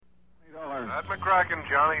Kraken,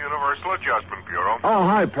 Johnny, Universal Adjustment Bureau. Oh,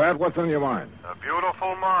 hi, Pat. What's on your mind? A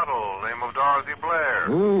beautiful model, name of Dorothy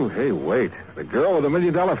Blair. Ooh, hey, wait. The girl with the $1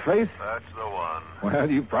 million face? That's the one.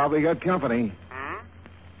 Well, you probably got company.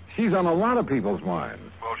 She's on a lot of people's minds.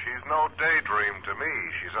 Well, she's no daydream to me.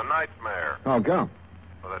 She's a nightmare. Oh, go.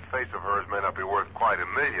 Well, that face of hers may not be worth quite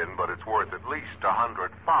 $1 million, but it's worth at least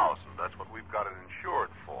 $100,000. That's what we've got it insured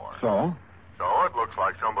for. So? So it looks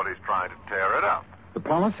like somebody's trying to tear it up. The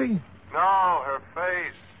policy? No, her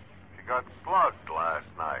face. She got slugged last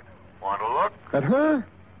night. Want to look? At her?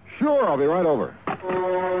 Sure, I'll be right over.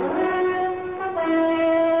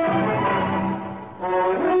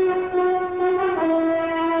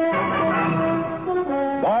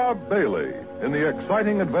 Bob Bailey in the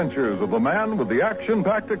exciting adventures of the man with the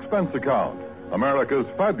action-packed expense account. America's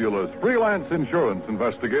fabulous freelance insurance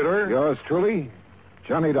investigator. Yours truly,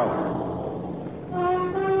 Johnny Dollar.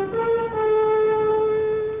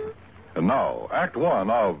 And now, Act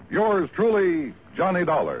One of yours truly, Johnny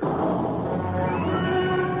Dollar.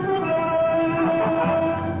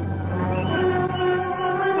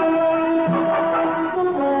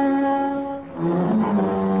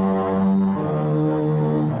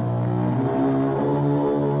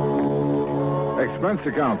 Expense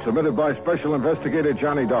account submitted by Special Investigator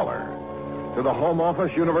Johnny Dollar to the Home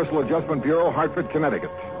Office, Universal Adjustment Bureau, Hartford,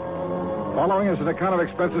 Connecticut. Following is an account of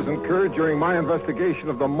expenses incurred during my investigation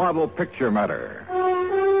of the model picture matter.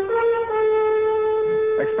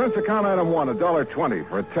 Expense account item 1, $1.20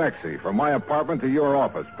 for a taxi from my apartment to your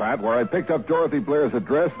office, Pat, where I picked up Dorothy Blair's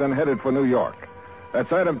address, then headed for New York. That's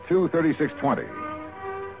item 2, $36.20.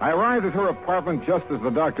 I arrived at her apartment just as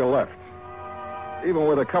the doctor left. Even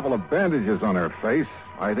with a couple of bandages on her face,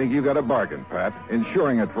 I think you got a bargain, Pat,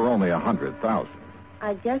 insuring it for only $100,000.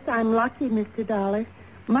 I guess I'm lucky, Mr. Dollar.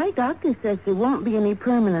 My doctor says there won't be any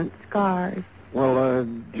permanent scars. Well,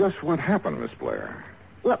 just what happened, Miss Blair?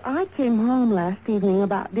 Well, I came home last evening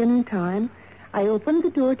about dinner time. I opened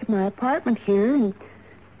the door to my apartment here and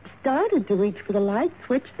started to reach for the light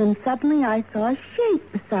switch. Then suddenly I saw a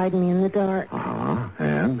shape beside me in the dark. Uh-huh.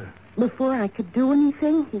 And? Before I could do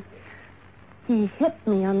anything, he hit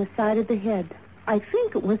me on the side of the head. I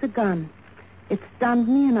think it was a gun. It stunned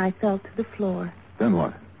me and I fell to the floor. Then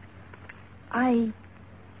what? I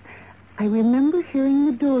remember hearing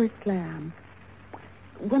the door slam.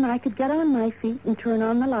 When I could get on my feet and turn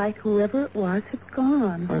on the light, whoever it was had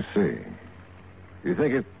gone. I see. You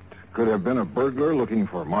think it could have been a burglar looking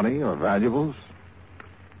for money or valuables?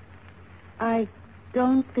 I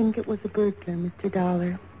don't think it was a burglar, Mr.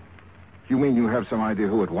 Dollar. You mean you have some idea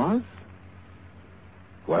who it was?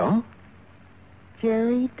 Well?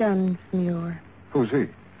 Jerry Dunsmuir. Who's he?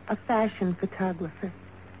 A fashion photographer.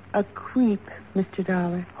 A creep, Mr.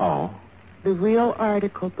 Dollar. Oh? The real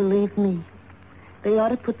article, believe me. They ought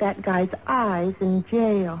to put that guy's eyes in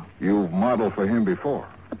jail. You modeled for him before?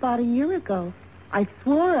 About a year ago. I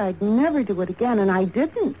swore I'd never do it again, and I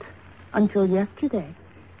didn't. Until yesterday.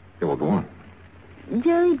 Yeah, well, go on.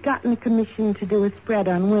 Jerry'd gotten a commission to do a spread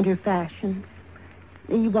on winter fashions.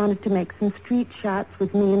 He wanted to make some street shots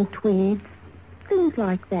with me in tweeds. Things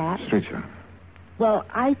like that. Street shot? Well,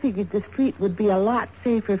 I figured the street would be a lot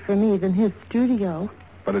safer for me than his studio.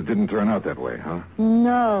 But it didn't turn out that way, huh?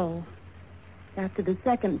 No. After the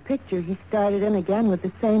second picture, he started in again with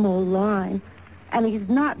the same old line. And he's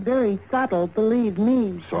not very subtle, believe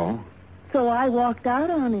me. So? So I walked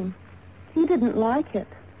out on him. He didn't like it.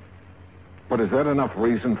 But is that enough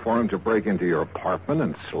reason for him to break into your apartment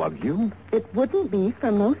and slug you? It wouldn't be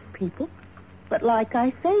for most people. But like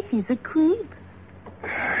I say, he's a creep.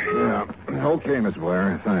 Yeah. Okay, Miss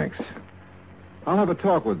Blair. Thanks. I'll have a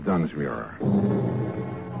talk with Dunsmuir.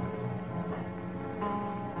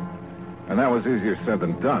 And that was easier said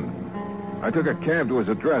than done. I took a cab to his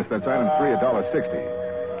address. That's item 3,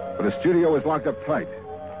 $1.60. But his studio was locked up tight.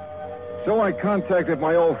 So I contacted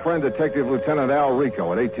my old friend, Detective Lieutenant Al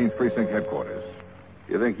Rico at 18th Precinct Headquarters.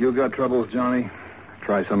 You think you got troubles, Johnny?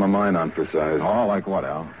 Try some of mine on for size. Oh, like what,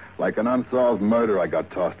 Al? Like an unsolved murder I got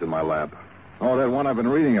tossed in my lap. Oh, that one I've been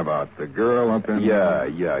reading about. The girl up in... Yeah.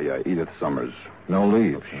 Edith Summers. No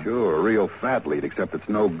leads. Sure, a real fat lead, except it's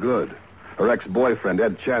no good. Her ex-boyfriend,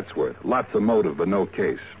 Ed Chatsworth. Lots of motive, but no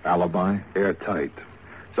case. Alibi? Airtight.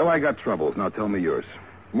 So I got troubles. Now tell me yours.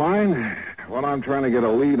 Mine? Well, I'm trying to get a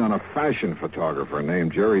lead on a fashion photographer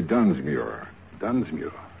named Jerry Dunsmuir.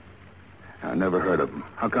 Dunsmuir? I never heard of him.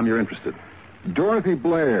 How come you're interested? Dorothy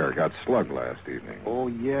Blair got slugged last evening. Oh,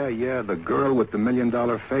 yeah, the girl with the $1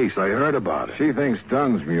 million face. I heard about it. She thinks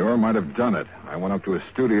Dunsmuir might have done it. I went up to his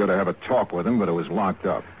studio to have a talk with him, but it was locked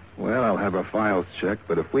up. Well, I'll have her files checked,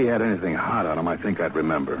 but if we had anything hot on him, I think I'd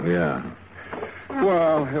remember. Yeah.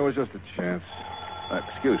 Well, it was just a chance.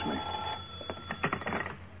 Excuse me.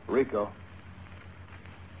 Rico.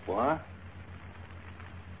 What?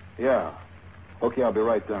 Yeah. Okay, I'll be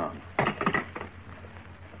right down. That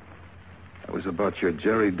was about your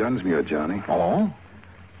Jerry Dunsmuir, Johnny. Oh?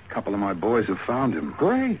 A couple of my boys have found him.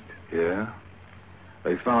 Great. Yeah.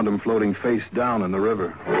 They found him floating face down in the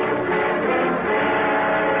river.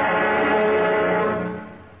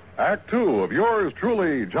 Act Two of yours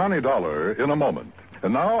truly, Johnny Dollar, in a moment.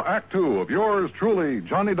 And now, Act Two of yours truly,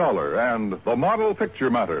 Johnny Dollar, and the Model Picture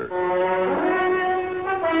Matter.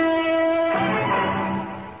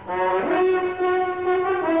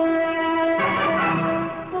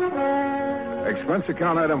 Expense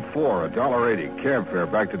account item 4, $1.80, cab fare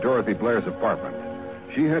back to Dorothy Blair's apartment.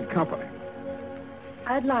 She had company.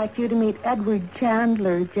 I'd like you to meet Edward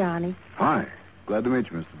Chandler, Johnny. Hi. Glad to meet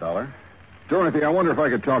you, Mr. Dollar. Dorothy, I wonder if I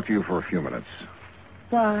could talk to you for a few minutes.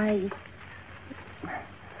 Why,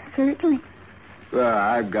 certainly.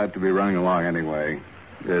 I've got to be running along anyway.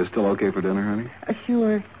 Still okay for dinner, honey?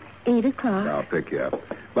 Sure. 8 o'clock. I'll pick you up.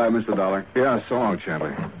 Bye, Mr. Dollar. Yeah, so long,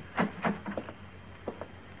 Chandler.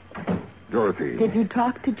 Dorothy. Did you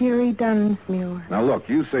talk to Jerry Dunsmuir? Now, look,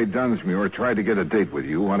 you say Dunsmuir tried to get a date with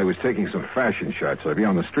you when he was taking some fashion shots of you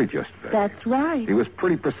on the street yesterday. That's right. He was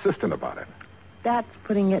pretty persistent about it. That's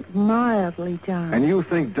putting it mildly, John. And you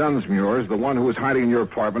think Dunsmuir is the one who was hiding in your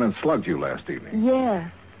apartment and slugged you last evening? Yes.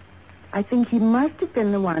 I think he must have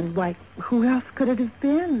been the one. Why, who else could it have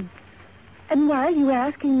been? And why are you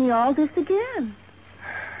asking me all this again?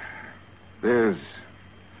 There's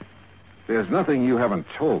nothing you haven't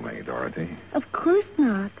told me, Dorothy. Of course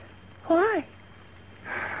not. Why?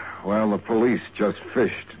 Well, the police just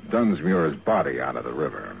fished Dunsmuir's body out of the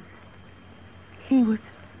river. He was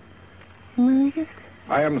murdered?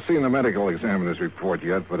 I haven't seen the medical examiner's report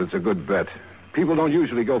yet, but it's a good bet. People don't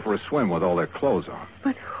usually go for a swim with all their clothes on.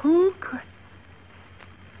 But who could...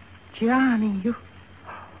 Johnny, you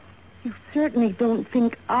certainly don't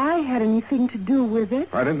think I had anything to do with it.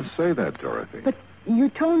 I didn't say that, Dorothy. But your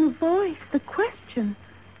tone of voice, the question.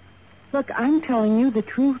 Look, I'm telling you the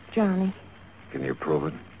truth, Johnny. Can you prove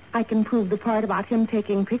it? I can prove the part about him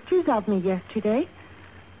taking pictures of me yesterday.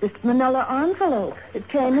 This manila envelope. It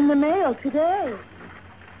came in the mail today.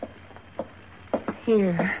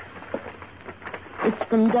 Here. It's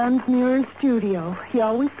from Dunsmuir's studio. He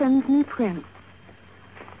always sends me prints.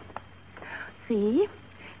 See?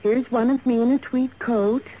 Here's one of me in a tweed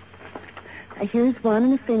coat. Here's one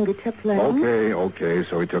in a fingertip lens. Okay,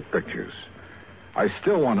 so he took pictures. I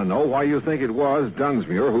still want to know why you think it was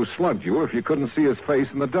Dunsmuir who slugged you if you couldn't see his face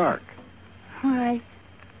in the dark. Why,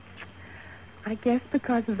 I guess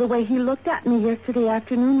because of the way he looked at me yesterday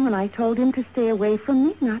afternoon when I told him to stay away from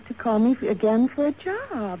me, not to call me again for a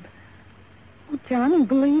job. Oh, Johnny,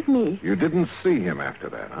 believe me. You didn't see him after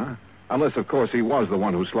that, huh? Unless, of course, he was the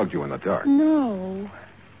one who slugged you in the dark. No.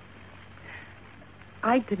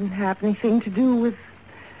 I didn't have anything to do with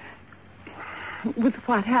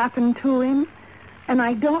what happened to him, and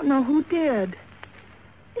I don't know who did.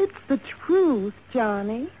 It's the truth,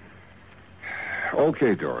 Johnny.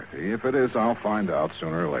 Okay, Dorothy. If it is, I'll find out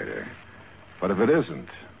sooner or later. But if it isn't,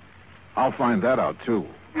 I'll find that out, too.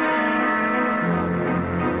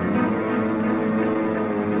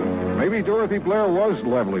 Maybe Dorothy Blair was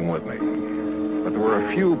leveling with me. But there were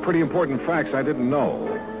a few pretty important facts I didn't know.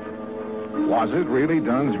 Was it really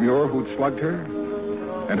Dunsmuir who'd slugged her?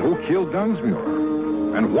 And who killed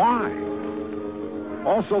Dunsmuir? And why?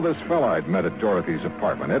 Also, this fella I'd met at Dorothy's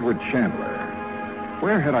apartment, Edward Chandler.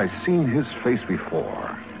 Where had I seen his face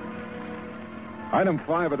before? Item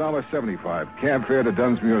 5, $1.75, cab fare to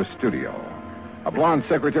Dunsmuir's studio. A blonde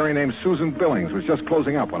secretary named Susan Billings was just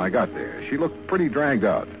closing up when I got there. She looked pretty dragged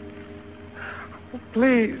out.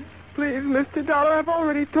 Please, Mr. Dollar, I've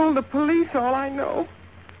already told the police all I know.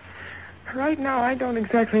 Right now, I don't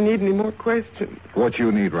exactly need any more questions. What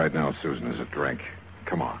you need right now, Susan, is a drink.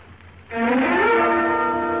 Come on.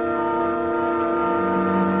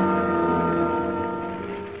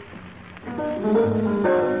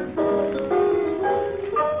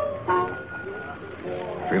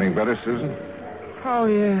 Feeling better, Susan? Oh,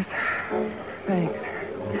 yes. Thanks.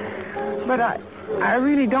 But I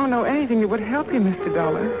really don't know anything that would help you, Mr.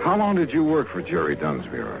 Dollar. How long did you work for Jerry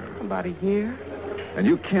Dunsmuir? About a year. And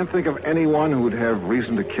you can't think of anyone who would have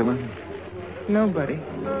reason to kill him? Nobody.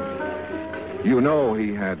 You know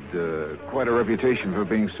he had quite a reputation for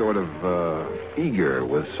being sort of eager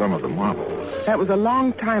with some of the models. That was a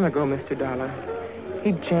long time ago, Mr. Dollar.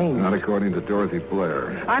 He changed. Not according to Dorothy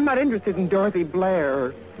Blair. I'm not interested in Dorothy Blair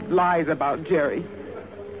or lies about Jerry.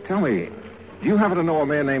 Tell me, do you happen to know a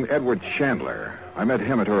man named Edward Chandler? I met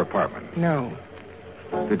him at her apartment. No.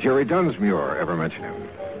 Did Jerry Dunsmuir ever mention him?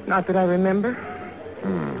 Not that I remember.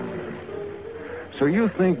 So you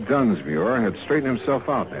think Dunsmuir had straightened himself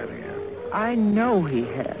out, Nanny? I know he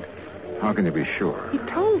had. How can you be sure? He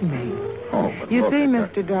told me. Oh, but You look, see, it-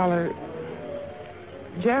 Mr. Dollar,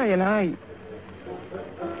 Jerry and I,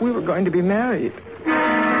 we were going to be married.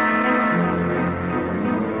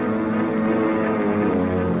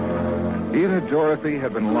 Either Dorothy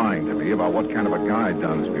had been lying to me about what kind of a guy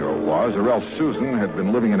Dunsmuir was, or else Susan had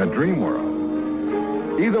been living in a dream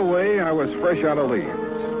world. Either way, I was fresh out of leaves.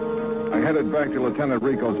 I headed back to Lieutenant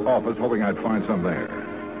Rico's office, hoping I'd find some there.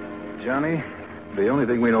 Johnny, the only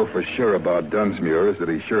thing we know for sure about Dunsmuir is that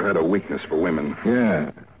he sure had a weakness for women.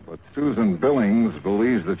 Yeah, but Susan Billings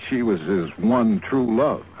believes that she was his one true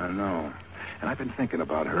love. I know. And I've been thinking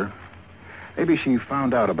about her. Maybe she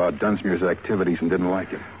found out about Dunsmuir's activities and didn't like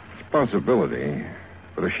him. It's a possibility.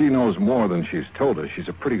 But if she knows more than she's told us, she's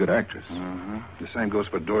a pretty good actress. The same goes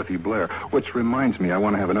for Dorothy Blair, which reminds me I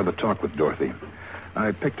want to have another talk with Dorothy.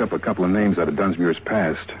 I picked up a couple of names out of Dunsmuir's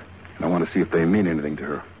past, and I want to see if they mean anything to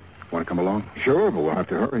her. Want to come along? Sure, but we'll have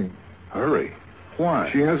to hurry. Hurry. Why?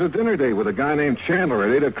 She has a dinner date with a guy named Chandler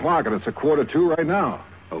at 8 o'clock, and it's 1:45 right now.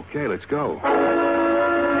 Okay, let's go.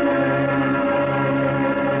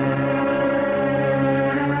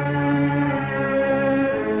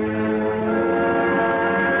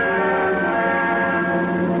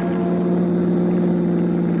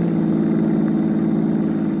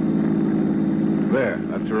 There,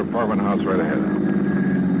 that's her apartment house right ahead.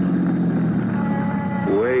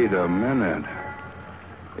 Wait a minute.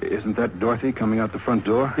 Isn't that Dorothy coming out the front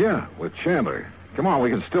door? Yeah, with Chandler. Come on, we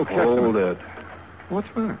can still catch Hold them. it. What's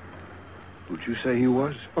the matter? Who'd you say he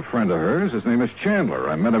was? A friend of hers. His name is Chandler.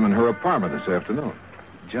 I met him in her apartment this afternoon.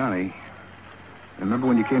 Johnny, remember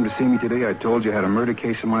when you came to see me today, I told you I had a murder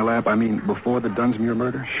case in my lap? I mean, before the Dunsmuir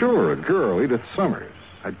murder? Sure, a girl, Edith Summers.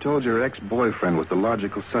 I told you her ex-boyfriend was the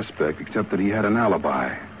logical suspect, except that he had an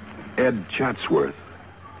alibi. Ed Chatsworth.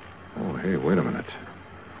 Oh, hey, wait a minute.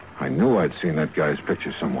 I knew I'd seen that guy's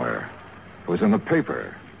picture somewhere. It was in the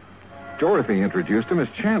paper. Dorothy introduced him as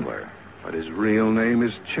Chandler. But his real name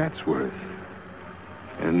is Chatsworth.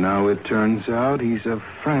 And now it turns out he's a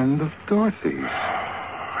friend of Dorothy's.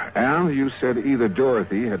 Al, you said either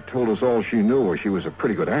Dorothy had told us all she knew or she was a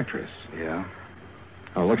pretty good actress. Yeah?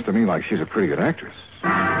 Well, it looks to me like she's a pretty good actress.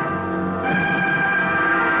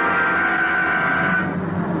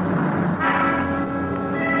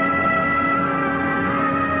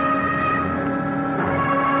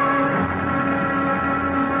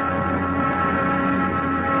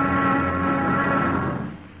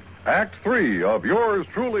 Act 3 of yours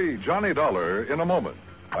truly, Johnny Dollar, in a moment.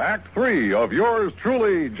 Act 3 of yours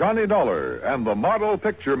truly, Johnny Dollar, and the Model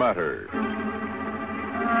Picture Matter.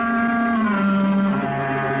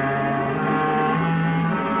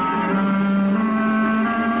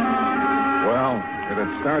 Well, it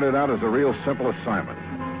had started out as a real simple assignment,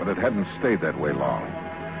 but it hadn't stayed that way long.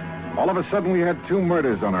 All of a sudden, we had two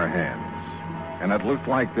murders on our hands, and it looked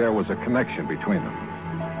like there was a connection between them.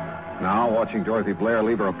 Now, watching Dorothy Blair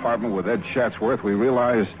leave her apartment with Ed Chatsworth, we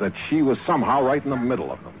realized that she was somehow right in the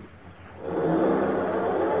middle of them.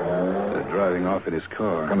 They're driving off in his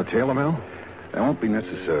car. Gonna tail them, Al? That won't be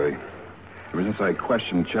necessary. Ever since I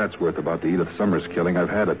questioned Chatsworth about the Edith Summers killing, I've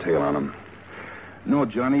had a tail on him. No,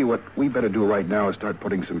 Johnny, what we better do right now is start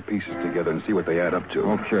putting some pieces together and see what they add up to.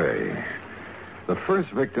 Okay. The first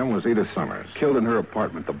victim was Edith Summers. Killed in her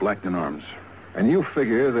apartment, the Blackton Arms. And you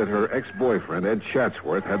figure that her ex-boyfriend, Ed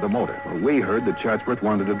Chatsworth, had the motive. Well, we heard that Chatsworth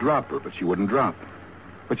wanted to drop her, but she wouldn't drop.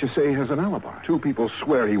 But you say he has an alibi. Two people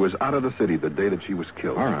swear he was out of the city the day that she was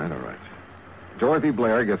killed. All right. Dorothy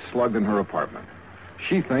Blair gets slugged in her apartment.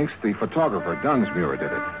 She thinks the photographer, Dunsmuir,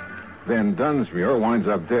 did it. Then Dunsmuir winds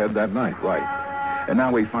up dead that night. Right. And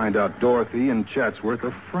now we find out Dorothy and Chatsworth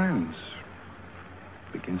are friends.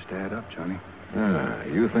 Begins to add up, Johnny.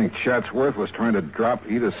 You think Chatsworth was trying to drop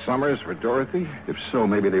Edith Summers for Dorothy? If so,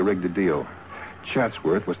 maybe they rigged a deal.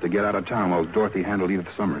 Chatsworth was to get out of town while Dorothy handled Edith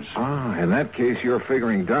Summers. In that case, you're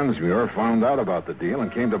figuring Dunsmuir found out about the deal and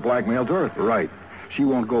came to blackmail Dorothy. Right. She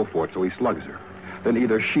won't go for it, so he slugs her. Then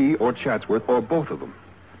either she or Chatsworth, or both of them,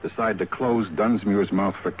 decide to close Dunsmuir's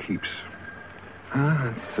mouth for keeps.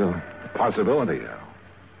 It's a possibility, Al.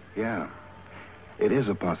 Yeah. It is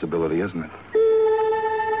a possibility, isn't it?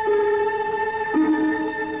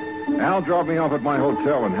 Al dropped me off at my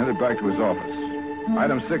hotel and headed back to his office.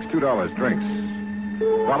 Item 6, $2, drinks.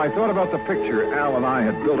 While I thought about the picture Al and I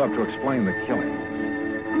had built up to explain the killing.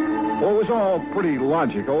 Well, it was all pretty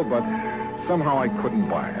logical, but somehow I couldn't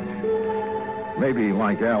buy it. Maybe,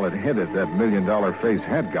 like Al had hinted, that $1 million face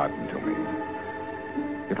had gotten to me.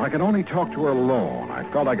 If I could only talk to her alone, I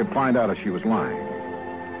I felt I could find out if she was lying.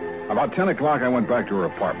 About 10 o'clock, I went back to her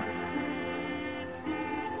apartment.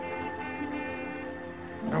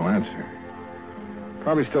 No answer.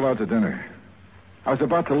 Probably still out to dinner. I was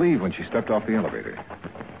about to leave when she stepped off the elevator.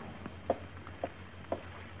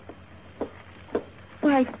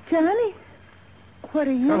 Why, Johnny, what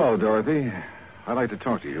are you... Hello, Dorothy. I'd like to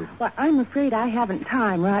talk to you. Well, I'm afraid I haven't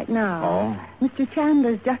time right now. Oh? Mr.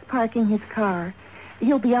 Chandler's just parking his car.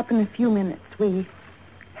 He'll be up in a few minutes. We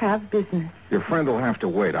have business. Your friend will have to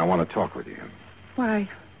wait. I want to talk with you. Why?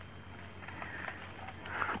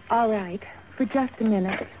 All right. For just a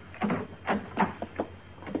minute.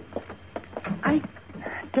 I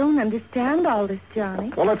don't understand all this,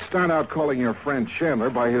 Johnny. Well, let's start out calling your friend Chandler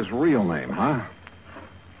by his real name, huh?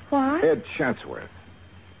 What? Ed Chatsworth.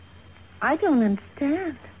 I don't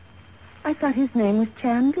understand. I thought his name was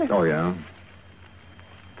Chandler. Oh, yeah?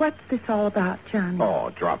 What's this all about, Johnny? Oh,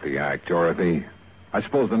 drop the act, Dorothy. I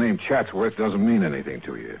suppose the name Chatsworth doesn't mean anything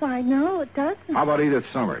to you. Why, no, it doesn't. How about Edith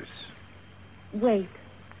Summers? Wait.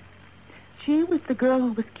 She was the girl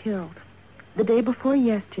who was killed the day before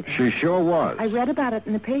yesterday. She sure was. I read about it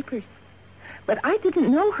in the papers. But I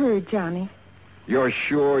didn't know her, Johnny. You're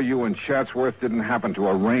sure you and Chatsworth didn't happen to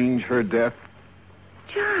arrange her death?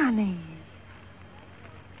 Johnny.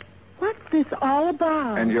 What's this all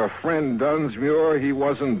about? And your friend Dunsmuir, he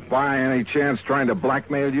wasn't by any chance trying to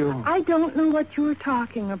blackmail you? I don't know what you're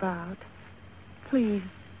talking about. Please,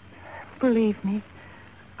 believe me.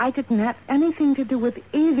 I didn't have anything to do with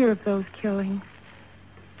either of those killings.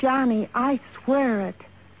 Johnny, I swear it.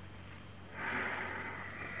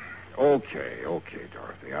 Okay,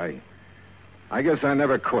 Dorothy. I guess I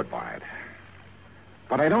never could buy it.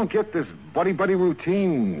 But I don't get this buddy-buddy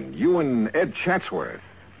routine, you and Ed Chatsworth.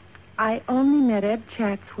 I only met Ed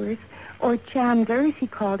Chatsworth, or Chandler, as he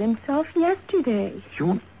called himself, yesterday.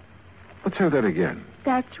 Let's have that again.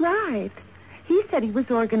 That's right. He said he was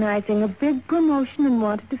organizing a big promotion and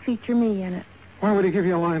wanted to feature me in it. Why would he give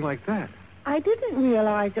you a line like that? I didn't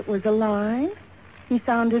realize it was a line. He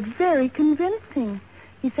sounded very convincing.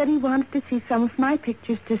 He said he wanted to see some of my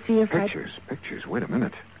pictures to see if Pictures? Wait a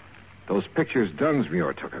minute. Those pictures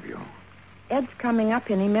Dunsmuir took of you. Ed's coming up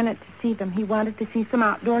any minute to see them. He wanted to see some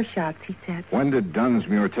outdoor shots, he said. When did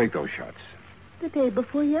Dunsmuir take those shots? The day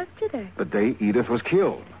before yesterday. The day Edith was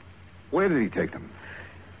killed. Where did he take them?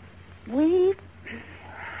 We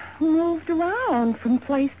moved around from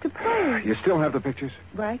place to place. You still have the pictures?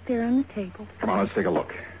 Right there on the table. Come on, let's take a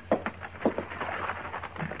look.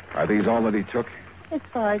 Are these all that he took? As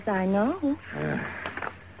far as I know.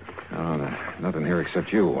 No, nothing here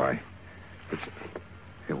except you.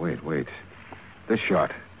 Here, wait. This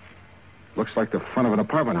shot looks like the front of an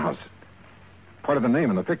apartment house. Part of the name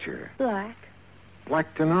in the picture. Black.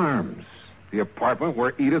 Blackton Arms. The apartment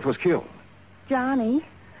where Edith was killed. Johnny,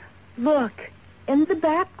 look. In the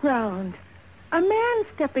background. A man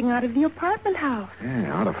stepping out of the apartment house.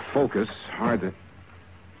 Yeah, out of focus. Hard to...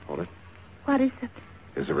 Hold it. What is it?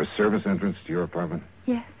 Is there a service entrance to your apartment?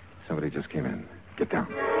 Yes. Somebody just came in. Get down.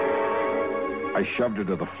 I shoved her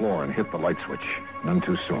to the floor and hit the light switch. None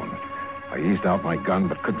too soon. I eased out my gun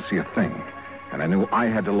but couldn't see a thing. And I knew I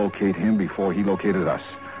had to locate him before he located us.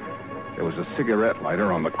 There was a cigarette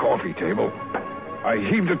lighter on the coffee table. I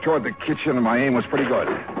heaved it toward the kitchen and my aim was pretty good.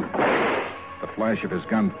 The flash of his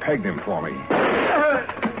gun pegged him for me.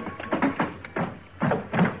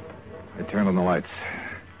 I turned on the lights.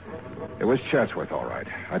 It was Chatsworth, all right.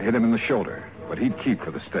 I'd hit him in the shoulder, but he'd keep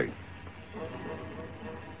for the state.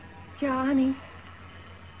 Johnny.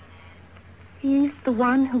 He's the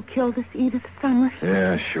one who killed us, Edith Summers.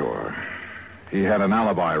 Yeah, sure. He had an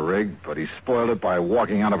alibi rigged, but he spoiled it by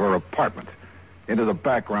walking out of her apartment into the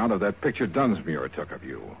background of that picture Dunsmuir took of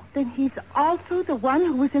you. Then he's also the one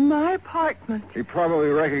who was in my apartment. He probably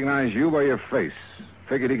recognized you by your face.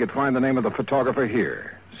 Figured he could find the name of the photographer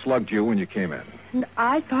here. Slugged you when you came in. And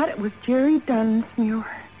I thought it was Jerry Dunsmuir.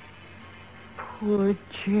 Poor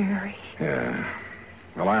Jerry. Yeah.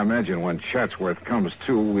 Well, I imagine when Chatsworth comes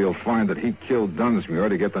to, we'll find that he killed Dunsmuir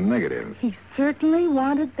to get the negative. He certainly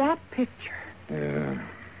wanted that picture. Yeah.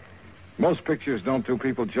 Most pictures don't do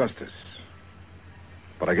people justice.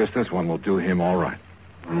 But I guess this one will do him all right.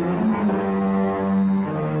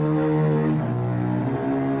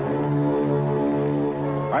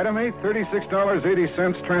 Item 8,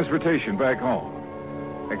 $36.80 transportation back home.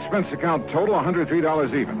 Expense account total,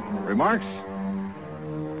 $103 even. Remarks?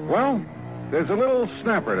 Well, there's a little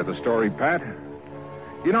snapper to the story, Pat.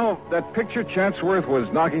 You know, that picture Chatsworth was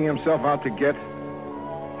knocking himself out to get,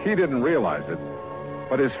 he didn't realize it,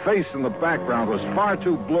 but his face in the background was far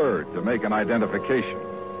too blurred to make an identification.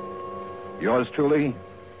 Yours truly,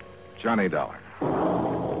 Johnny Dollar.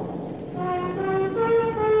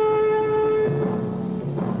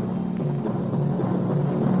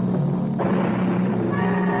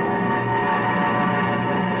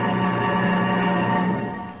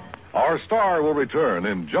 Our star will return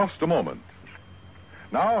in just a moment.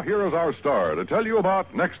 Now, here is our star to tell you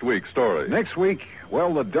about next week's story. Next week,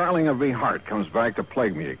 well, the darling of me heart comes back to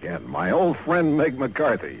plague me again. My old friend Meg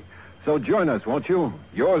McCarthy. So join us, won't you?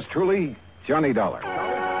 Yours truly, Johnny Dollar.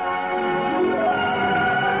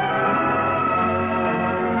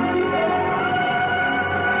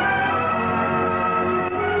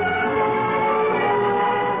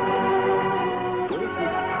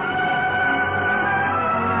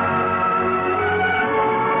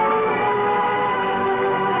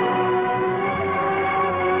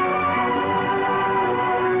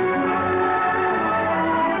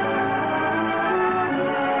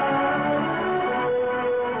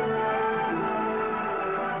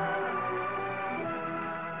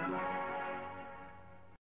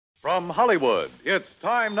 From Hollywood, it's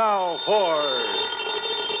time now for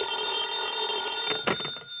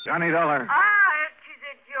Johnny Dollar. It is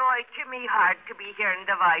a joy to me heart to be hearing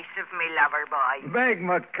the voice of me lover boy. Meg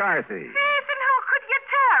McCarthy. Yes, and how could you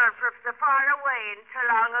tell from so far away and so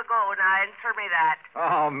long ago? Now answer me that.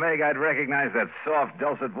 Oh, Meg, I'd recognize that soft,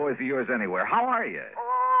 dulcet voice of yours anywhere. How are you?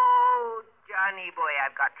 Oh, Johnny boy,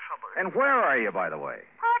 I've got trouble. And where are you, by the way?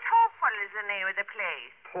 Port Hopeful is the name of the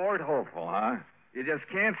place. Port Hopeful, huh? You just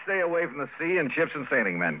can't stay away from the sea and ships and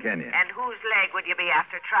sailing men, can you? And whose leg would you be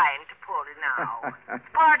after trying to pull now?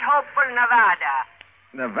 Port Hopeful, Nevada.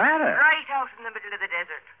 Nevada? Right out in the middle of the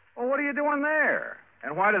desert. Well, what are you doing there?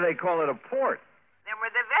 And why do they call it a port? Them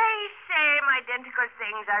were the very same identical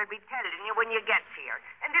things I'll be telling you when you get here.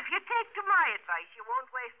 And if you take to my advice, you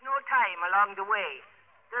won't waste no time along the way.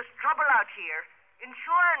 There's trouble out here.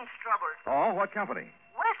 Insurance trouble. Oh, what company?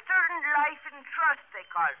 Western Life and Trust, they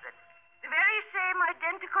calls it. The very same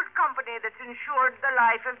identical company that's insured the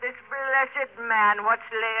life of this blessed man what's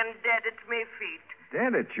laying dead at me feet.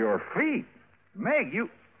 Dead at your feet? Meg,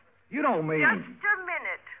 you don't mean... Just a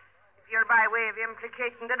minute. If you're by way of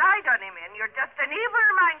implicating that I done him in, you're just an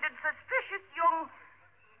evil-minded, suspicious young...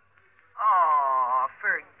 Oh,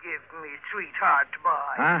 forgive me, sweetheart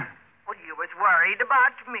boy. Huh? Well, you was worried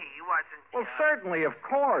about me, wasn't you? Well, certainly, of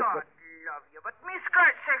course. God love you, but me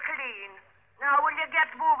skirts are clean. Now, will you get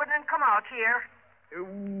moving and come out here?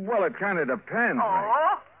 Well, it kind of depends.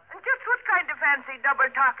 Oh? And just what kind of fancy double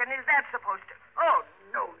talking is that supposed to... Oh,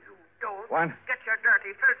 no, you don't. What? Get your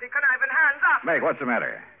dirty, filthy, conniving hands off. Meg, what's the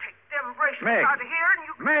matter? Take them bracelets Meg. out of here and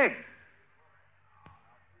you... Meg!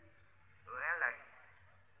 Well,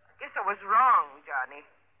 I guess I was wrong, Johnny.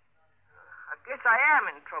 I guess I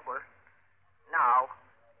am in trouble. Now.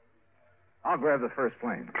 I'll grab the first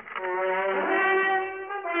plane.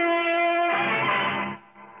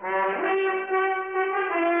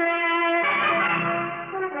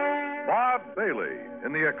 Bob Bailey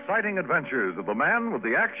in the exciting adventures of the man with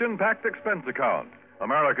the action-packed expense account.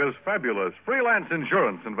 America's fabulous freelance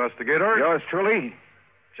insurance investigator. Yours truly,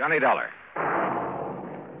 Johnny Dollar.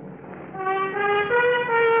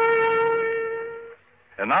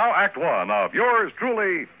 And now, Act One of yours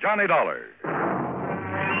truly, Johnny Dollar.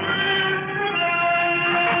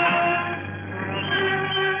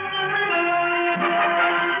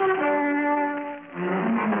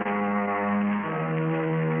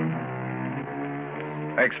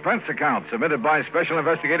 Expense account submitted by Special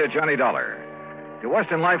Investigator Johnny Dollar to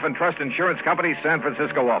Western Life and Trust Insurance Company, San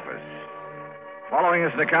Francisco office. Following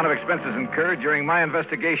is an account of expenses incurred during my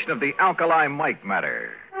investigation of the Alkali Mike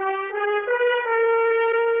matter.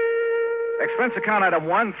 Expense account item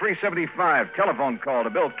 1, 375, telephone call to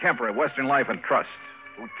Bill Kemper at Western Life and Trust,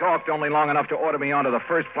 who talked only long enough to order me onto the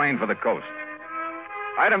first plane for the coast.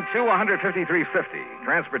 Item 2, 153.50,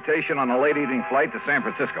 transportation on a late evening flight to San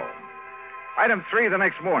Francisco. Item 3, the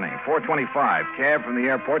next morning, 4:25, cab from the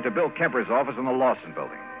airport to Bill Kemper's office in the Lawson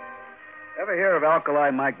building. Ever hear of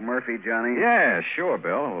Alkali Mike Murphy, Johnny? Yeah, sure,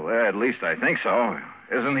 Bill. At least I think so.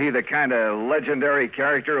 Isn't he the kind of legendary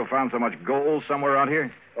character who found so much gold somewhere out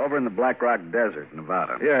here? Over in the Black Rock Desert,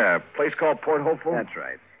 Nevada. Yeah, a place called Port Hopeful? That's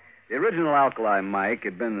right. The original Alkali Mike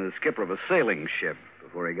had been the skipper of a sailing ship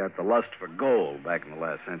before he got the lust for gold back in the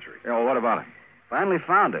last century. Yeah, well, what about it? Finally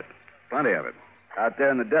found it. Plenty of it. Out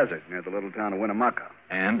there in the desert near the little town of Winnemucca.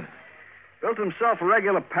 And? Built himself a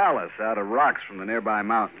regular palace out of rocks from the nearby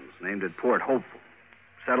mountains, named it Port Hopeful.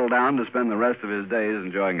 Settled down to spend the rest of his days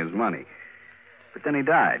enjoying his money. But then he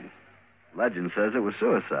died. Legend says it was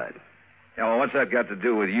suicide. Yeah, well, what's that got to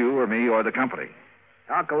do with you or me or the company?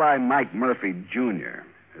 Alkali Mike Murphy, Jr.,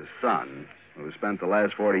 his son, who spent the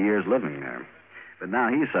last 40 years living there. But now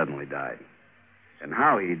he suddenly died. And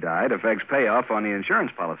how he died affects payoff on the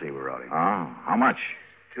insurance policy we wrote him. Oh, how much?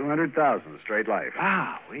 $200,000 straight life.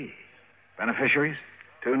 Ah, we. Beneficiaries?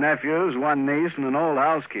 2 nephews, 1 niece, and an old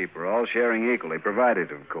housekeeper, all sharing equally,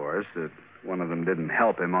 provided, of course, that one of them didn't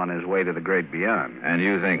help him on his way to the great beyond. And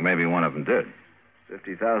you think maybe one of them did?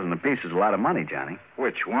 $50,000 apiece is a lot of money, Johnny.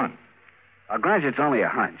 Which one? I'll grant you it's only a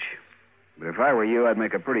hunch. But if I were you, I'd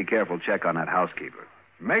make a pretty careful check on that housekeeper.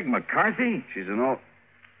 Meg McCarthy? She's an old...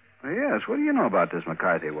 Oh, yes, what do you know about this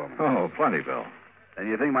McCarthy woman? Oh, plenty, Bill. Then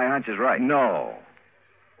you think my hunch is right? No.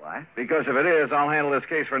 What? Because if it is, I'll handle this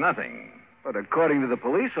case for nothing. But according to the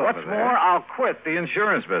police over What's there... more, I'll quit the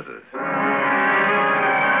insurance business.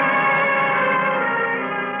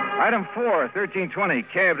 Item 4, 1320,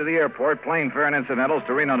 cab to the airport, plane fare and incidentals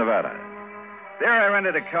to Reno, Nevada. There I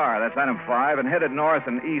rented a car, that's item 5, and headed north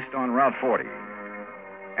and east on Route 40.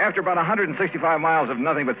 After about 165 miles of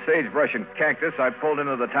nothing but sagebrush and cactus, I pulled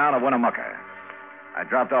into the town of Winnemucca. I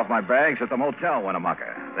dropped off my bags at the Motel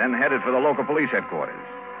Winnemucca, then headed for the local police headquarters.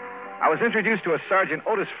 I was introduced to a Sergeant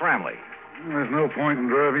Otis Framley. There's no point in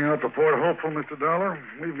driving out to Port Hopeful, Mr. Dollar.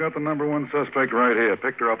 We've got the number 1 suspect right here.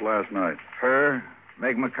 Picked her up last night. Her?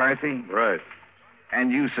 Meg McCarthy? Right.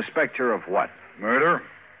 And you suspect her of what? Murder?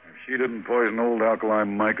 If she didn't poison old Alkali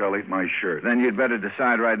Mike, I'll eat my shirt. Then you'd better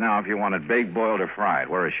decide right now if you want it baked, boiled, or fried.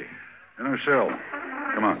 Where is she? In her cell.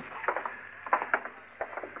 Come on.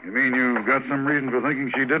 You mean you've got some reason for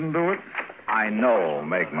thinking she didn't do it? I know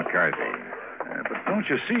Meg McCarthy. Yeah, but don't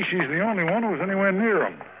you see she's the only one who was anywhere near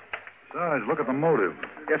him? Besides, look at the motive.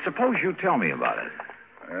 Yeah, suppose you tell me about it.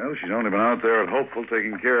 Well, she's only been out there at Hopeful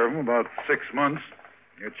taking care of him about 6 months.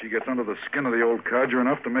 Yet she gets under the skin of the old codger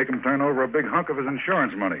enough to make him turn over a big hunk of his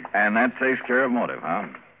insurance money. And that takes care of motive, huh?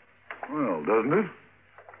 Well, doesn't it?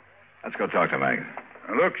 Let's go talk to Meg.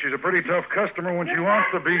 Now, look, she's a pretty tough customer when she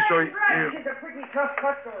wants to be, so... Right, she's a pretty tough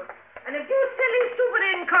customer. And if you silly, stupid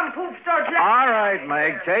income poop starts... All right,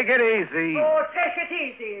 Meg, take it easy. Oh, take it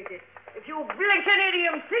easy, is it? If you blinking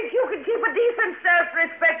idiom think you can keep a decent,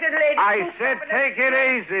 self-respected lady... I said take it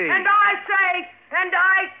easy. And I say,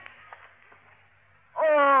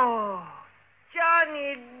 Oh,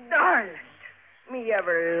 Johnny darling. Me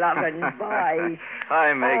ever-loving boy.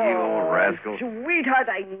 Hi, Meg, you old rascal. Sweetheart,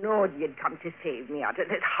 I knowed you'd come to save me out of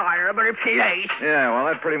this horrible place. Yeah, well,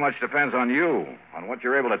 that pretty much depends on you, on what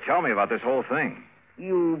you're able to tell me about this whole thing.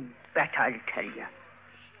 You bet I'll tell you.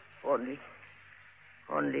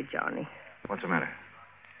 Only, Johnny. What's the matter?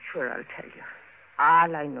 Sure, I'll tell you.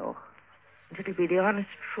 All I know. And it'll be the honest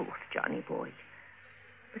truth, Johnny boy.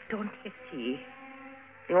 But don't you see?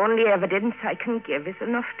 The only evidence I can give is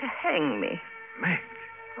enough to hang me. Meg.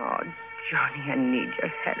 Oh, Johnny, I need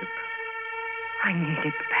your help. I need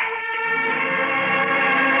it bad.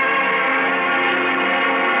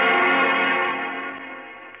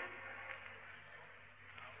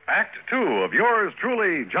 Act 2 of yours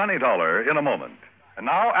truly, Johnny Dollar, in a moment. And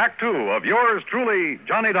now, Act 2 of yours truly,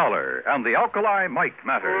 Johnny Dollar, and the Alkali Mike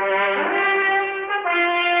matter.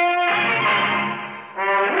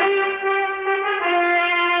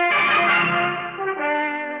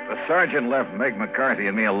 The sergeant left Meg McCarthy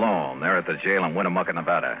and me alone there at the jail in Winnemucca,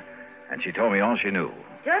 Nevada. And she told me all she knew.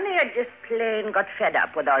 Johnny had just plain got fed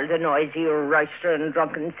up with all the noisy, roistering,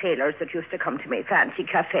 drunken sailors that used to come to my fancy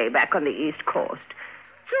cafe back on the East Coast.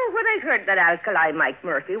 So when I heard that Alkali Mike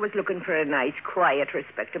Murphy was looking for a nice, quiet,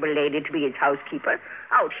 respectable lady to be his housekeeper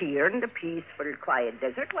out here in the peaceful, quiet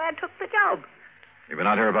desert, well, I took the job. You've been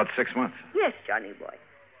out here about 6 months. Yes, Johnny boy.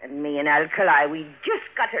 And me and Alkali, we just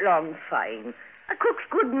got along fine. I cooked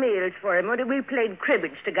good meals for him, and we played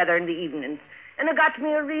cribbage together in the evenings. And it got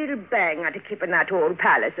me a real bang out of keeping that old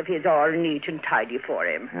palace of his all neat and tidy for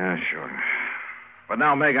him. Yeah, sure. But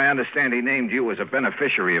now, Meg, I understand he named you as a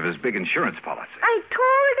beneficiary of his big insurance policy. I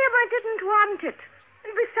told him I didn't want it.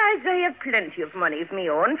 And besides, I have plenty of money of me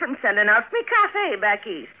own from selling out me cafe back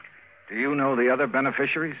east. Do you know the other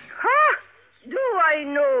beneficiaries? Huh? Do I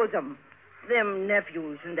know them? Them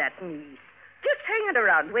nephews and that niece. Just hanging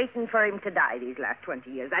around waiting for him to die these last 20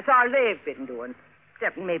 years. That's all they've been doing.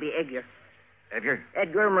 Except maybe Edgar. Edgar?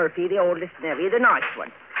 Edgar Murphy, the oldest nephew, the nice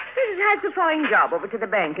one. He has a fine job over to the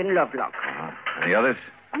bank in Lovelock. And the others?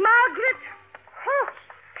 Margaret. Oh,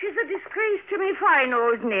 she's a disgrace to me fine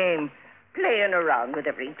old name. Playing around with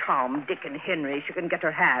every Tom, Dick, and Henry she can get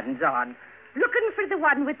her hands on. Looking for the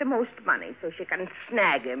one with the most money so she can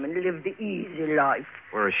snag him and live the easy life.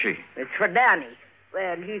 Where is she? It's for Danny.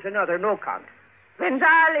 Well, he's another no-count. Spends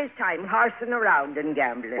all his time horsing around and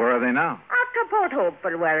gambling. Where are they now? After Port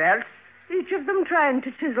Hopeful, where else? Each of them trying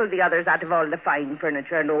to chisel the others out of all the fine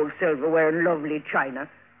furniture and old silverware and lovely china.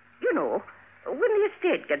 You know, when the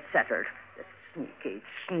estate gets settled. The sneaky,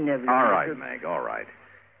 snivelly... All right, Meg, all right.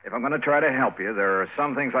 If I'm going to try to help you, there are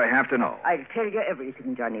some things I have to know. I'll tell you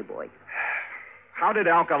everything, Johnny boy. How did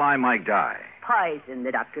Alkali Mike die? poison,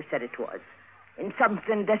 the doctor said it was. In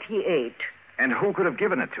something that he ate. And who could have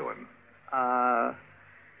given it to him?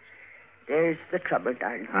 There's the trouble,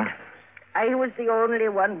 darling. Huh? I was the only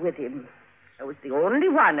one with him. I was the only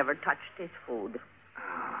one ever touched his food.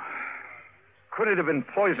 Could it have been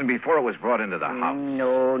poisoned before it was brought into the house?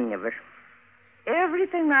 No, never.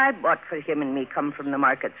 Everything I bought for him and me come from the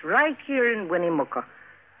markets right here in Winnemucca.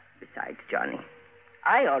 Besides Johnny,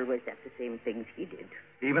 I always had the same things he did.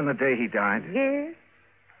 Even the day he died? Yes.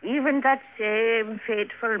 Even that same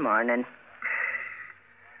fateful morning.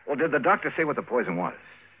 Well, did the doctor say what the poison was?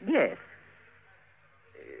 Yes.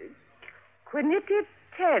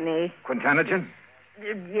 Quinititani. Quintanogen?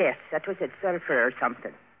 Yes, that was it. Sulfur or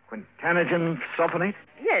something. Quintanogen sulfonate?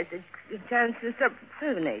 Yes, it's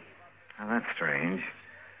sulfonate. Now, that's strange.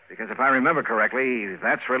 Because if I remember correctly,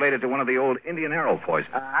 that's related to one of the old Indian arrow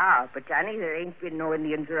poisons. But Johnny, there ain't been no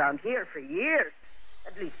Indians around here for years.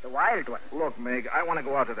 At least the wild ones. Look, Meg, I want to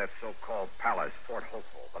go out to that so-called palace, Fort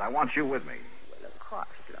Hopeful, but I want you with me. Well, of course,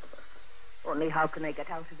 lover. Only how can I get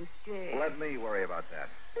out of this jail? Let me worry about that.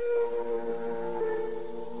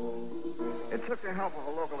 It took the help of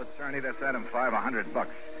a local attorney that set him $500.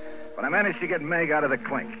 But I managed to get Meg out of the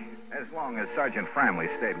clink, as long as Sergeant Framley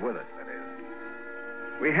stayed with us, that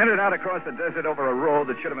is. We headed out across the desert over a road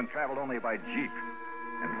that should have been traveled only by jeep.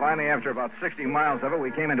 And finally, after about 60 miles of it, we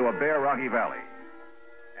came into a bare, rocky valley.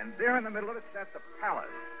 And there in the middle of it sat the palace,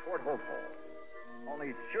 Fort Hopeful. Only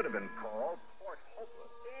it should have been called Fort Hopeless.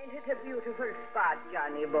 Ain't it a beautiful spot,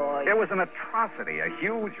 Johnny boy? It was an atrocity, a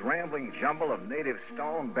huge, rambling jumble of native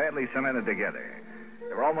stone badly cemented together.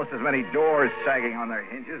 There were almost as many doors sagging on their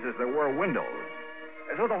hinges as there were windows,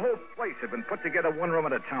 as though the whole place had been put together one room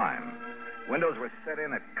at a time. Windows were set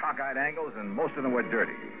in at cockeyed angles, and most of them were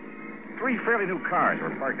dirty. 3 fairly new cars were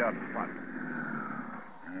parked out in front.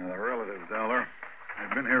 The relatives, Dollar.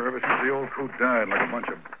 They've been here ever since the old coot died, like a bunch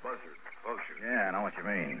of buzzards. Vultures. Yeah, I know what you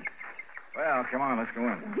mean. Well, come on, let's go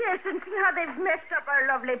in. Yes, and see how they've messed up our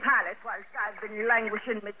lovely palace whilst I've been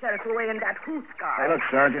languishing myself away in that hoot car. Hey, look,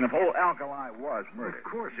 Sergeant, if old Alkali was murdered. Of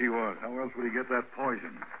course he was. How else would he get that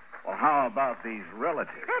poison? Well, how about these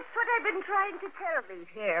relatives? That's what I've been trying to tell these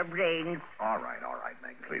harebrains. All right,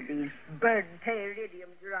 Meg, please. These bird-tailed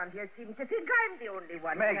idioms around here seem to think I'm the only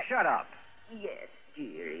one. Meg, shut up. Yes,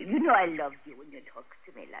 dearie. You know I loved you when you talked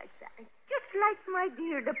to me like that. Just like my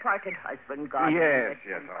dear departed husband, God. Yes,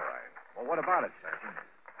 all right. Well, what about it, Sergeant?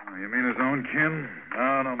 Oh, you mean his own kin?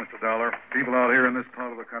 No, Mr. Dollar. People out here in this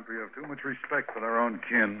part of the country have too much respect for their own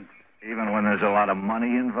kin. Even when there's a lot of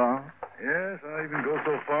money involved? Yes, I even go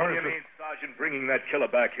so far What do as you mean, Sergeant, bringing that killer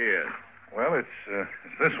back here? Well, it's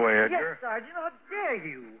this way, Edgar. Yes, Sergeant, how dare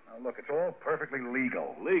you? Now, look, it's all perfectly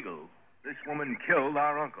legal. Legal? This woman killed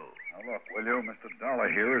our uncle. Now, look, will you? Mr.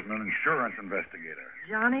 Dollar here is an insurance investigator.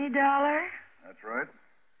 Johnny Dollar? That's right.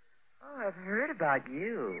 Oh, I've heard about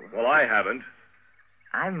you. Well, I haven't.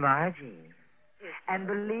 I'm Margie. And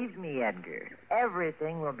believe me, Edgar,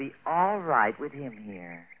 everything will be all right with him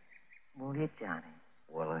here. Won't it, Johnny?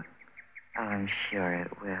 Will it? I'm sure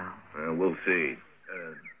it will. We'll see.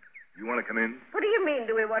 You want to come in? What do you mean,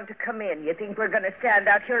 do we want to come in? You think we're going to stand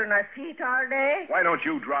out here on our feet all day? Why don't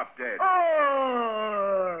you drop dead?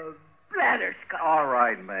 Oh, blatterscotch. All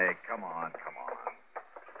right, Meg, come on.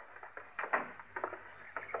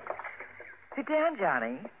 Sit down,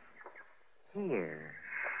 Johnny. Here.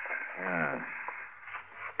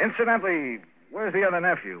 Incidentally, where's the other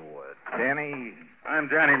nephew? Danny? I'm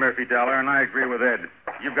Danny Murphy, Dollar, and I agree with Ed.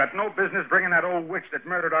 You've got no business bringing that old witch that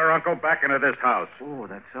murdered our uncle back into this house. Oh,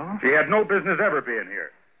 that's all? She had no business ever being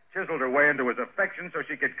here. Chiseled her way into his affection so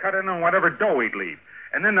she could cut in on whatever dough he'd leave.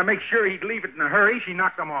 And then to make sure he'd leave it in a hurry, she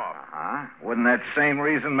knocked him off. Uh-huh. Wouldn't that same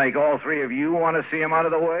reason make all 3 of you want to see him out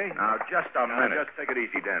of the way? Now, just a minute. Just take it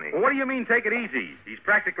easy, Danny. Well, what do you mean, take it easy? He's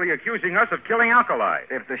practically accusing us of killing Alkali.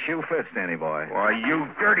 If the shoe fits, Danny boy. Why, you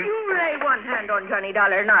dirty... You lay one hand on Johnny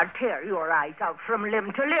Dollar and I'll tear your eyes out from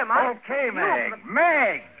limb to limb. Okay, Meg.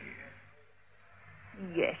 Meg!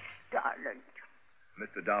 Yes, darling.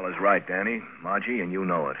 Mr. Dollar's right, Danny. Margie, and you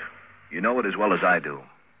know it. You know it as well as I do.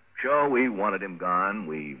 Sure, we wanted him gone.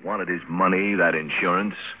 We wanted his money, that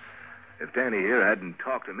insurance. If Danny here hadn't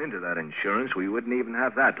talked him into that insurance, we wouldn't even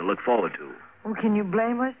have that to look forward to. Well, can you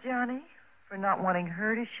blame us, Johnny, for not wanting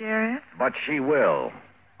her to share it? But she will.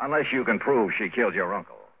 Unless you can prove she killed your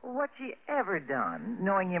uncle. Well, what's she ever done,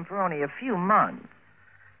 knowing him for only a few months,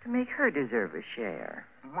 to make her deserve a share?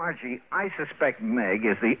 Margie, I suspect Meg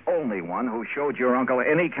is the only one who showed your uncle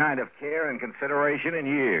any kind of care and consideration in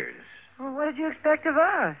years. Well, what did you expect of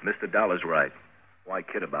us? Mr. Dollar's right. Why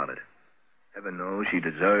kid about it? Heaven knows she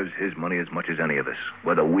deserves his money as much as any of us,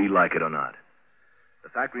 whether we like it or not. The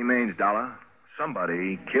fact remains, Dollar,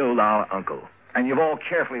 somebody killed our uncle. And you've all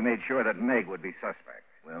carefully made sure that Meg would be suspect.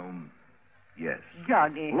 Well, yes.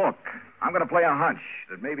 Johnny. Look, I'm going to play a hunch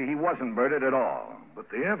that maybe he wasn't murdered at all. But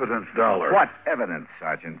the evidence, Dollar. What evidence,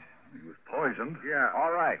 Sergeant? He was poisoned. Yeah.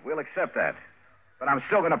 All right, we'll accept that. But I'm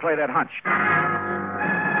still going to play that hunch.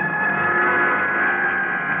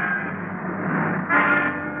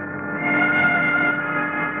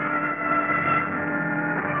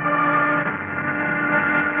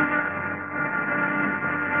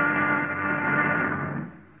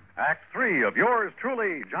 Act 3 of yours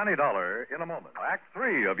truly, Johnny Dollar, in a moment. Act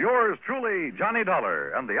 3 of yours truly, Johnny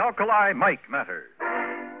Dollar, and the Alkali Mike matter.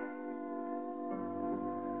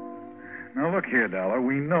 Now, look here, Dollar.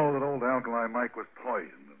 We know that old Alkali Mike was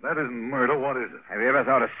poisoned. If that isn't murder, what is it? Have you ever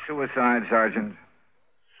thought of suicide, Sergeant?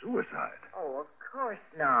 Suicide? Oh, of course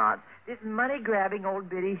not. This money-grabbing old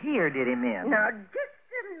biddy here did him in. Now,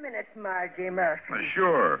 just a minute, Margie Murphy.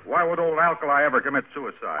 Sure. Why would old Alkali ever commit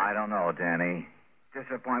suicide? I don't know, Danny.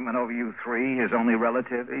 Disappointment over you three, his only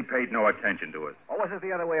relative? He paid no attention to us. Or was it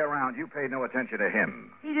the other way around? You paid no attention to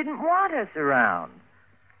him. He didn't want us around.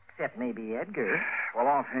 Except maybe Edgar. Well,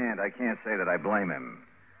 offhand, I can't say that I blame him.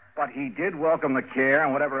 But he did welcome the care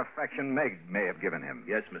and whatever affection Meg may have given him.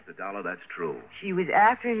 Yes, Mr. Dollar, that's true. She was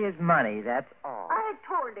after his money, that's all. I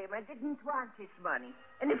told him I didn't want his money.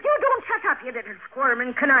 And if you don't shut up, you little squirm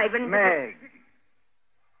and conniving... Meg!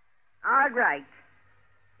 All right.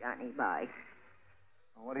 Johnny, bye.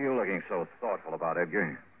 What are you looking so thoughtful about,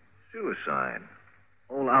 Edgar? Suicide.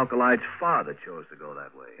 Old Alkalide's father chose to go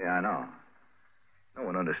that way. Yeah, I know. No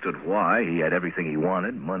one understood why. He had everything he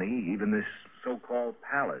wanted, money, even this so-called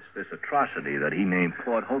palace, this atrocity that he named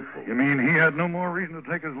Port Hopeful. You mean he had no more reason to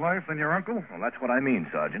take his life than your uncle? Well, that's what I mean,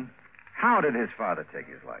 Sergeant. How did his father take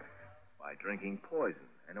his life? By drinking poison,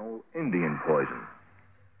 an old Indian poison.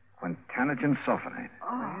 Quintanogen sulfonate.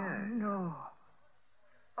 Oh, no.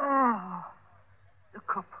 Oh, the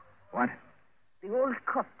cup. What? The old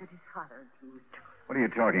cup that his father had used. What are you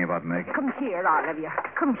talking about, Meg? Come here, all of you.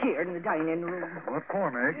 Come here in the dining room. What for,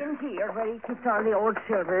 Meg? In here, where he keeps all the old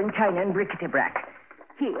silver and china and brickety-brack.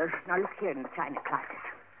 Here. Now look here in the china closet.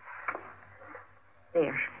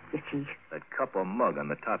 There, you see. That cup or mug on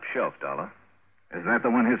the top shelf, Dollar. Is that the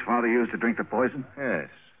one his father used to drink the poison? Yes,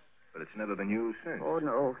 but it's never been used since. Oh,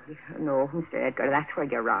 no. No, Mr. Edgar, that's where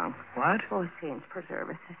you're wrong. What? Oh, saints preserve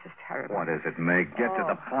us. This is terrible. What is it, Meg? Get to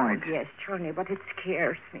the point. Yes, Johnny, but it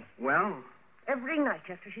scares me. Well? Every night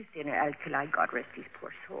after his dinner, Alkali, God rest his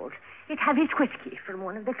poor soul, he'd have his whiskey from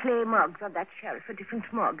one of the clay mugs on that shelf, a different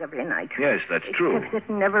mug every night. Yes, that's true. Except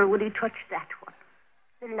that never would he touch that one.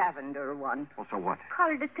 The lavender one. Well, so what?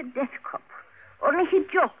 Called it the death cup. Only he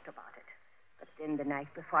joked about it. But then the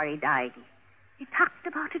night before he died, he talked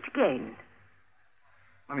about it again.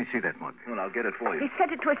 Let me see that mug. Well, I'll get it for you. He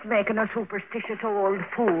said it was making a superstitious old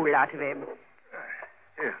fool out of him.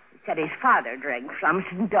 Here. He said his father drank from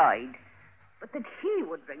it and died. But that he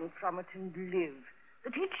would drink from it and live.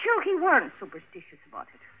 That he'd show he weren't superstitious about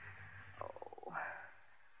it. Oh.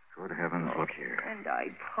 Good heavens, look here. And I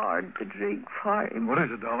poured the drink for him. What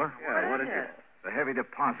is it, Dollar? Yeah, what is it? The heavy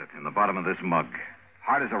deposit in the bottom of this mug.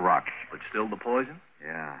 Hard as a rock. But still the poison?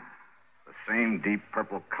 Yeah. The same deep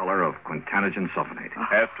purple color of Quintanogen sulfonate.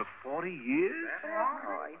 After 40 years?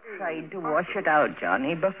 Oh, I tried to wash it out,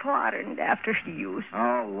 Johnny, before and after the use.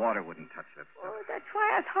 Oh, water wouldn't touch that stuff. Oh, that's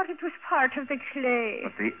why I thought it was part of the clay.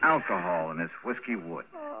 But the alcohol in this whiskey would.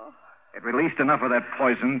 Oh. It released enough of that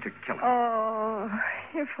poison to kill him. Oh,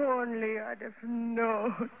 if only I'd have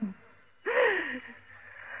known.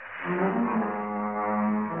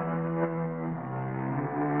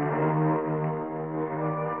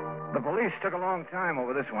 The police took a long time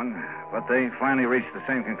over this one, but they finally reached the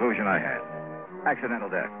same conclusion I had. Accidental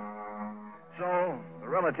death. So, the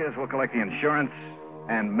relatives will collect the insurance,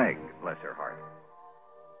 and Meg, bless her heart.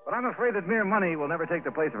 But I'm afraid that mere money will never take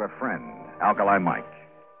the place of a friend, Alkali Mike.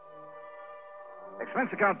 Expense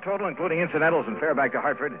account total, including incidentals and fare back to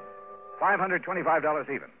Hartford, $525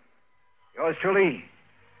 even. Yours truly,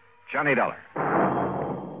 Johnny Dollar.